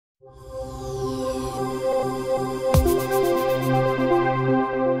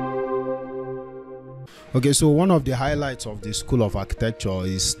Okay, so one of the highlights of the School of Architecture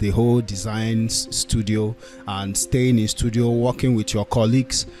is the whole design studio and staying in studio, working with your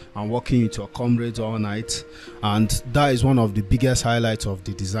colleagues and working with your comrades all night. And that is one of the biggest highlights of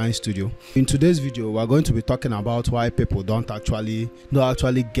the design studio. In today's video, we're going to be talking about why people don't actually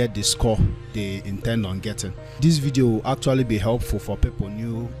get the score they intend on getting. This video will actually be helpful for people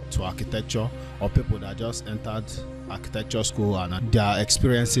new to architecture or people that just entered architecture school and they are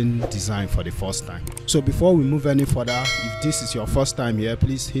experiencing design for the first time. So before we move any further, if this is your first time here,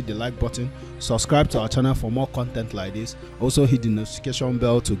 please hit the like button, subscribe to our channel for more content like this, also hit the notification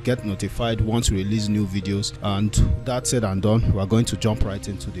bell to get notified once we release new videos. And that said and done, we are going to jump right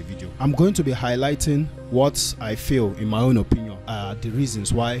into the video. I'm going to be highlighting what I feel, in my own opinion, are the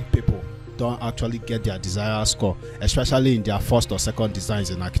reasons why people don't actually get their desired score, especially in their first or second designs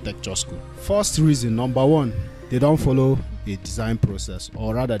in architecture school. First reason, number one, they don't follow a design process,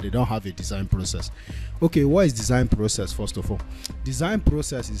 or rather they don't have a design process. Okay, what is design process? First of all, design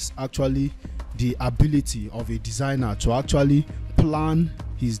process is actually the ability of a designer to actually plan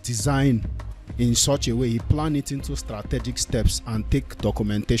his design in such a way, he plan it into strategic steps and take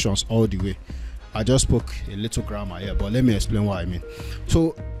documentations all the way. I just spoke a little grammar here, but let me explain what I mean.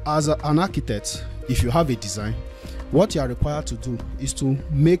 So as an architect, if you have a design, what you are required to do is to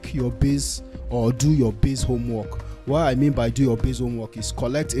make your base or do your base homework. What I mean by do your base homework is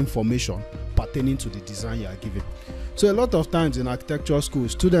collect information pertaining to the design you are given. So a lot of times in architecture school,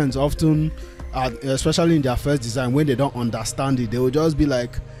 students often, especially in their first design, when they don't understand it, they will just be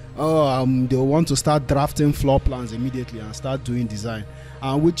like, they want to start drafting floor plans immediately and start doing design,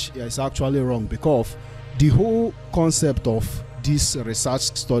 which is actually wrong, because the whole concept of this research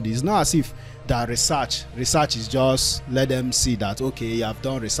study is not as if that research is just let them see that okay, you have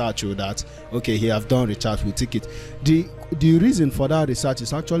done research, or that okay, you have done research, we take it. The reason for that research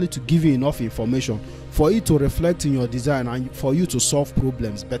is actually to give you enough information for it to reflect in your design and for you to solve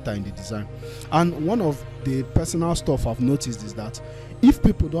problems better in the design. And one of the personal stuff I've noticed is that if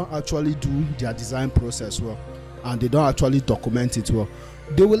people don't actually do their design process well and they don't actually document it well,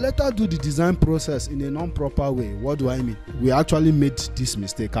 they will later do the design process in a non-proper way. What do I mean? We actually made this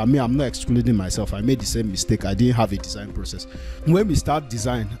mistake. I mean, I'm not excluding myself. I made the same mistake. I didn't have a design process. When we start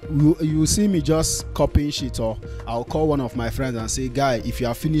design, you see me just copying shit, or I'll call one of my friends and say, guy, if you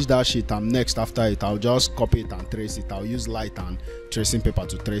have finished that shit, I'm next after it. I'll just copy it and trace it. I'll use light and tracing paper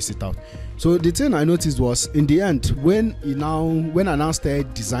to trace it out. So the thing I noticed was, in the end, when I now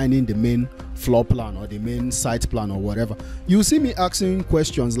started designing the main floor plan or the main site plan or whatever, you see me asking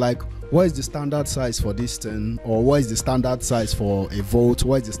questions like, what is the standard size for this thing, or what is the standard size for a vault,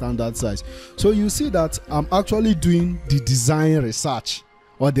 what is the standard size? So you see that I'm actually doing the design research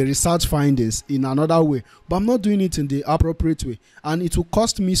or the research findings in another way, but I'm not doing it in the appropriate way, and it will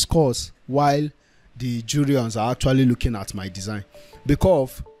cost me scores while the juryons are actually looking at my design,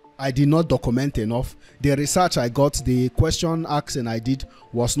 because I did not document enough. The research I got, the question asking I did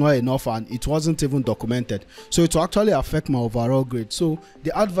was not enough, and it wasn't even documented. So it will actually affect my overall grade. So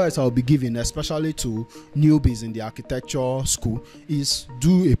the advice I'll be giving, especially to newbies in the architecture school, is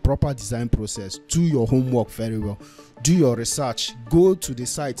do a proper design process. Do your homework very well. Do your research. Go to the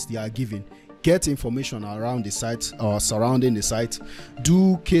sites they are given. Get information around the site or surrounding the site.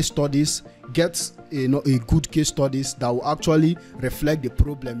 Do case studies. Get a good case studies that will actually reflect the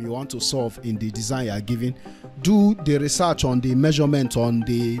problem you want to solve in the design you are giving. Do the research on the measurement on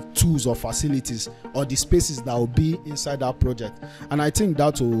the tools or facilities or the spaces that will be inside that project, and I think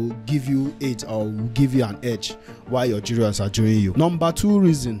that will give you an edge while your juniors are joining you. Number two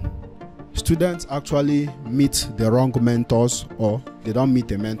reason, students actually meet the wrong mentors, or they don't meet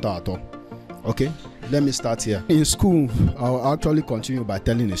a mentor at all. Okay, let me start here. In school, I'll actually continue by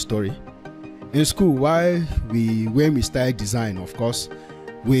telling a story. In school, when we started design, of course,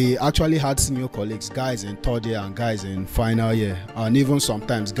 we actually had senior colleagues, guys in third year and guys in final year, and even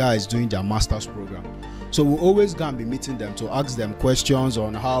sometimes guys doing their master's program. So we always gonna be meeting them to ask them questions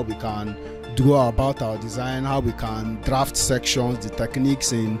on how we can do about our design, how we can draft sections, the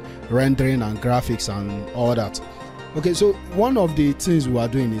techniques in rendering and graphics and all that. Okay, so one of the things we are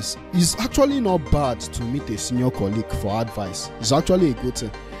doing is actually not bad to meet a senior colleague for advice. It's actually a good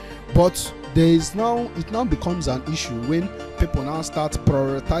thing. But it now becomes an issue when people now start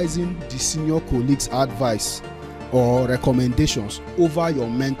prioritizing the senior colleagues' advice or recommendations over your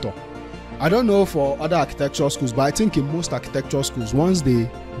mentor. I don't know for other architecture schools, but I think in most architecture schools, once they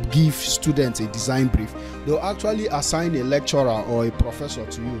give students a design brief, they'll actually assign a lecturer or a professor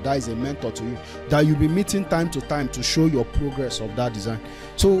to you, that is a mentor to you, that you'll be meeting time to time to show your progress of that design.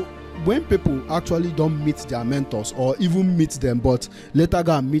 So when people actually don't meet their mentors or even meet them, but later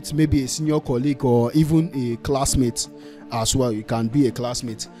go and meet maybe a senior colleague or even a classmate as well, you can be a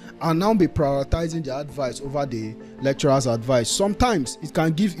classmate, and now be prioritizing the advice over the lecturer's advice, sometimes it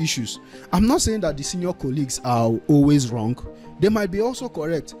can give issues. I'm not saying that the senior colleagues are always wrong, they might be also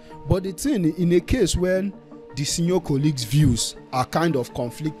correct, but the thing, in a case when the senior colleagues' views are kind of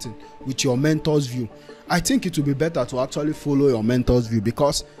conflicting with your mentor's view, I think it will be better to actually follow your mentor's view,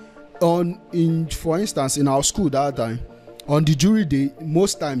 because for instance, in our school that time, on the jury day,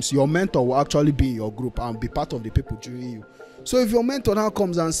 most times your mentor will actually be in your group and be part of the people jurying you. So if your mentor now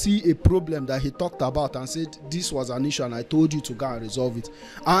comes and see a problem that he talked about and said, this was an issue and I told you to go and resolve it,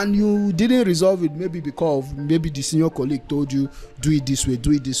 and you didn't resolve it, maybe because maybe the senior colleague told you, do it this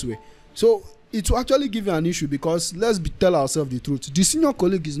way. So it will actually give you an issue, because tell ourselves the truth. The senior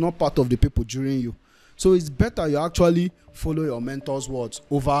colleague is not part of the people jurying you. So it's better you actually follow your mentor's words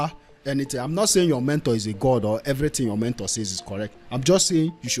over anything. I'm not saying your mentor is a god or everything your mentor says is correct. I'm just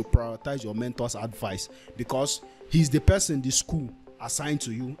saying you should prioritize your mentor's advice, because he's the person the school assigned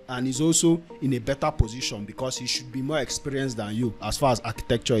to you, and he's also in a better position because he should be more experienced than you as far as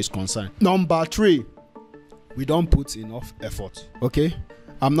architecture is concerned. Number 3, we don't put enough effort. Okay,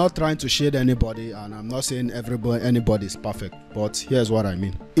 I'm not trying to shade anybody, and I'm not saying anybody is perfect, but here's what I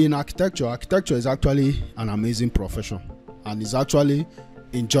mean. In architecture is actually an amazing profession, and it's actually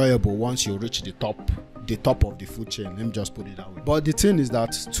enjoyable once you reach the top of the food chain. Let me just put it that way. But the thing is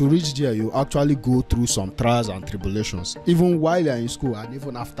that to reach there, you actually go through some trials and tribulations, even while you're in school and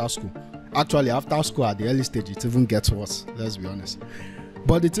even after school. Actually, after school at the early stage, it even gets worse, let's be honest.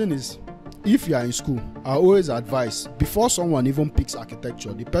 But the thing is, if you are in school, I always advise, before someone even picks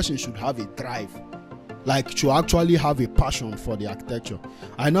architecture, the person should have a drive, like to actually have a passion for the architecture.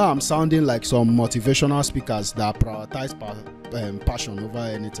 I know I'm sounding like some motivational speakers that prioritize passion over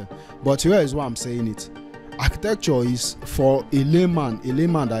anything, but here is why I'm saying it. Architecture is for a layman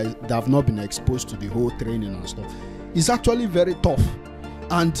that have not been exposed to the whole training and stuff. It's actually very tough,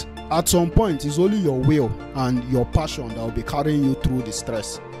 and at some point it's only your will and your passion that will be carrying you through the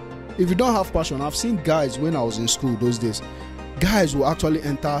stress. If you don't have passion, I've seen guys when I was in school those days, guys will actually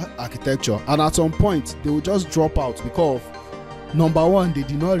enter architecture, and at some point they will just drop out because number one, they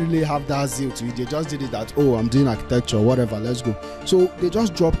did not really have that zeal to it. They just did it that, oh, I'm doing architecture, whatever, let's go. So they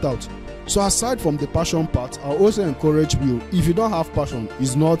just dropped out. So aside from the passion part, I also encourage you, if you don't have passion,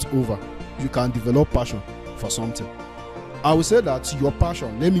 it's not over. You can develop passion for something. I would say that your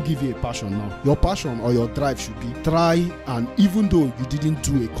passion, let me give you a passion now. Your passion or your drive should be try, and even though you didn't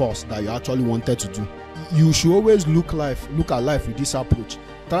do a course that you actually wanted to do, you should always look at life with this approach.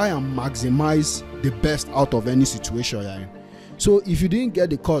 Try and maximize the best out of any situation you're in. So if you didn't get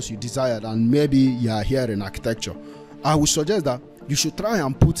the course you desired and maybe you are here in architecture, I would suggest that you should try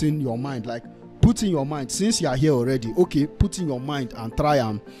and put in your mind, since you are here already, okay, put in your mind and try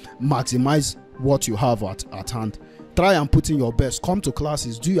and maximize what you have at hand. Try and put in your best. Come to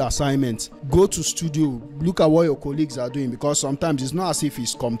classes, do your assignments, go to studio, look at what your colleagues are doing, because sometimes it's not as if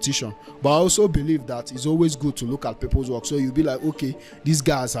it's competition, but I also believe that it's always good to look at people's work. So you'll be like, okay, these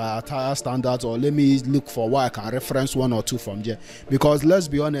guys are at higher standards, or let me look for what I can reference one or two from there. Because let's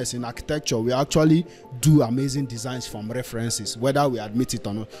be honest, in architecture, we actually do amazing designs from references, whether we admit it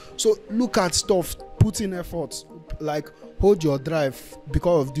or not. So look at stuff, put in efforts, like hold your drive,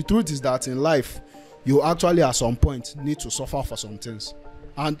 because the truth is that in life, you actually at some point need to suffer for some things.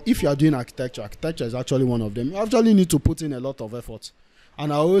 And if you are doing architecture is actually one of them. You actually need to put in a lot of effort.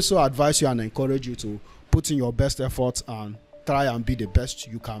 And I also advise you and encourage you to put in your best effort and try and be the best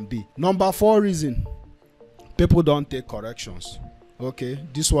you can be. Number 4 reason, people don't take corrections. Okay,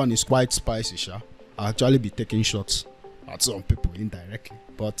 this one is quite spicy, sha. I'll actually be taking shots at some people indirectly.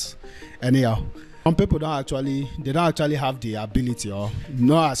 But anyhow, some people don't actually have the ability, or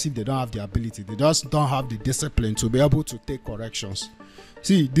not as if they don't have the ability, they just don't have the discipline to be able to take corrections.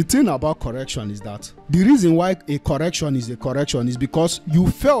 See, the thing about correction is that the reason why a correction is because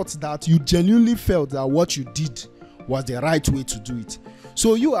you genuinely felt that what you did was the right way to do it.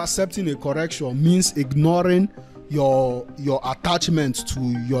 So you accepting a correction means ignoring your attachment to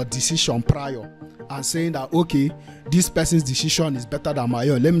your decision prior and saying that, okay, this person's decision is better than my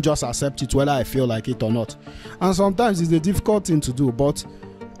own, let me just accept it whether I feel like it or not. And sometimes it's a difficult thing to do, but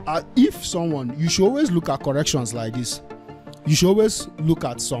you should always look at corrections like this. You should always look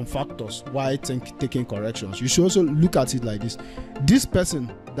at some factors why taking corrections. You should also look at it like this. This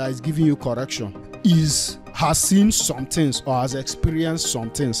person that is giving you correction has seen some things or has experienced some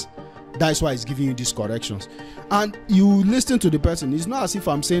things. That's why he's giving you these corrections. And you listen to the person. It's not as if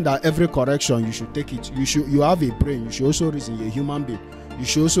I'm saying that every correction you should take it. You have a brain. You should also reason. You're a human being. You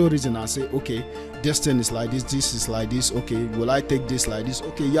should also reason and say, okay, this thing is like this is like this, okay, will I take this like this?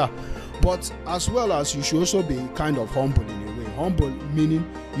 Okay, yeah. But as well as you should also be kind of humble in a way. Humble meaning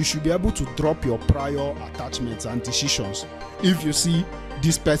you should be able to drop your prior attachments and decisions. If you see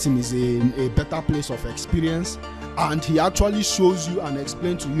this person is in a better place of experience and he actually shows you and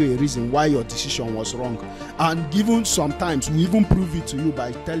explains to you a reason why your decision was wrong, and even sometimes we even prove it to you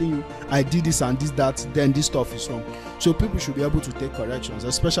by telling you, I did this and this, that, then this stuff is wrong. So people should be able to take corrections,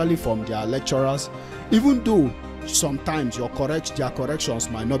 especially from their lecturers, even though sometimes their corrections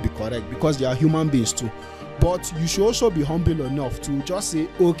might not be correct because they are human beings too. But you should also be humble enough to just say,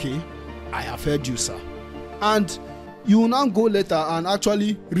 okay, I have heard you, sir. And you will now go later and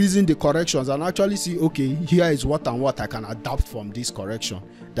actually reason the corrections and actually see, okay, here is what and what I can adapt from this correction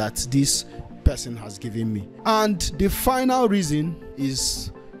that this person has given me. And the final reason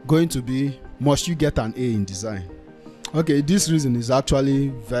is going to be, must you get an A in design? Okay, this reason is actually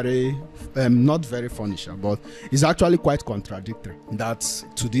very, not very funny, but it's actually quite contradictory. That's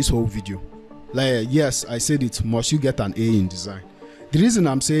to this whole video. Like, yes, I said it, must you get an A in design? The reason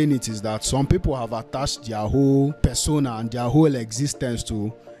I'm saying it is that some people have attached their whole persona and their whole existence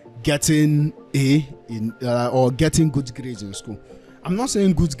to getting A in or getting good grades in school. I'm not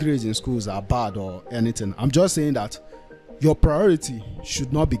saying good grades in schools are bad or anything. I'm just saying that your priority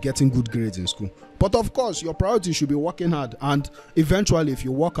should not be getting good grades in school. But of course, your priority should be working hard, and eventually, if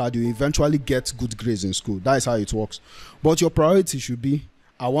you work hard, you eventually get good grades in school. That is how it works. But your priority should be,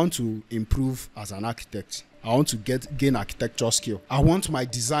 I want to improve as an architect. I want to gain architecture skill. I want my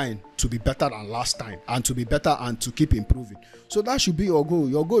design to be better than last time and to be better and to keep improving. So that should be your goal.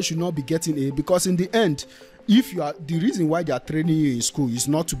 Your goal should not be getting A, because in the end, if you are, the reason why they are training you in school is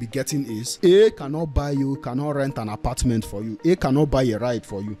not to be getting A's. A cannot buy you, cannot rent an apartment for you. A cannot buy a ride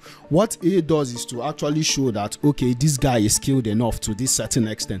for you. What A does is to actually show that, okay, this guy is skilled enough to this certain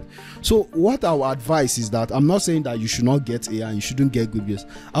extent. So what I would advise is that, I'm not saying that you should not get A and you shouldn't get good grades.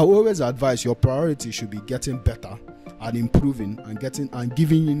 I will always advise your priority should be getting better and improving and getting and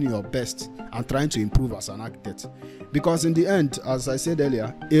giving in your best and trying to improve as an architect. Because in the end, as I said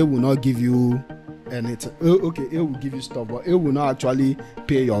earlier, A will not give you anything. Okay, it will give you stuff, but it will not actually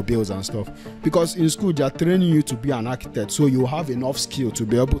pay your bills and stuff. Because in school, they are training you to be an architect, so you have enough skill to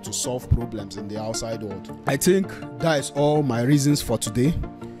be able to solve problems in the outside world. I think that is all my reasons for today.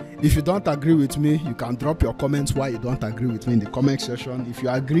 If you don't agree with me, you can drop your comments why you don't agree with me in the comment section. If you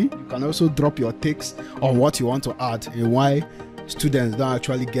agree, you can also drop your takes on what you want to add and why students don't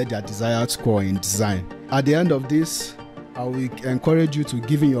actually get their desired score in design. At the end of this, I will encourage you to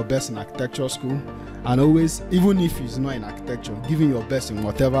give in your best in architecture school, and always, even if it's not in architecture, giving your best in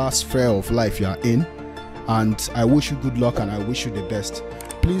whatever sphere of life you are in. And I wish you good luck and I wish you the best.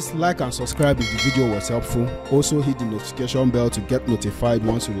 Please like and subscribe if the video was helpful. Also hit the notification bell to get notified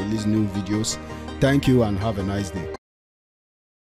once we release new videos. Thank you and have a nice day.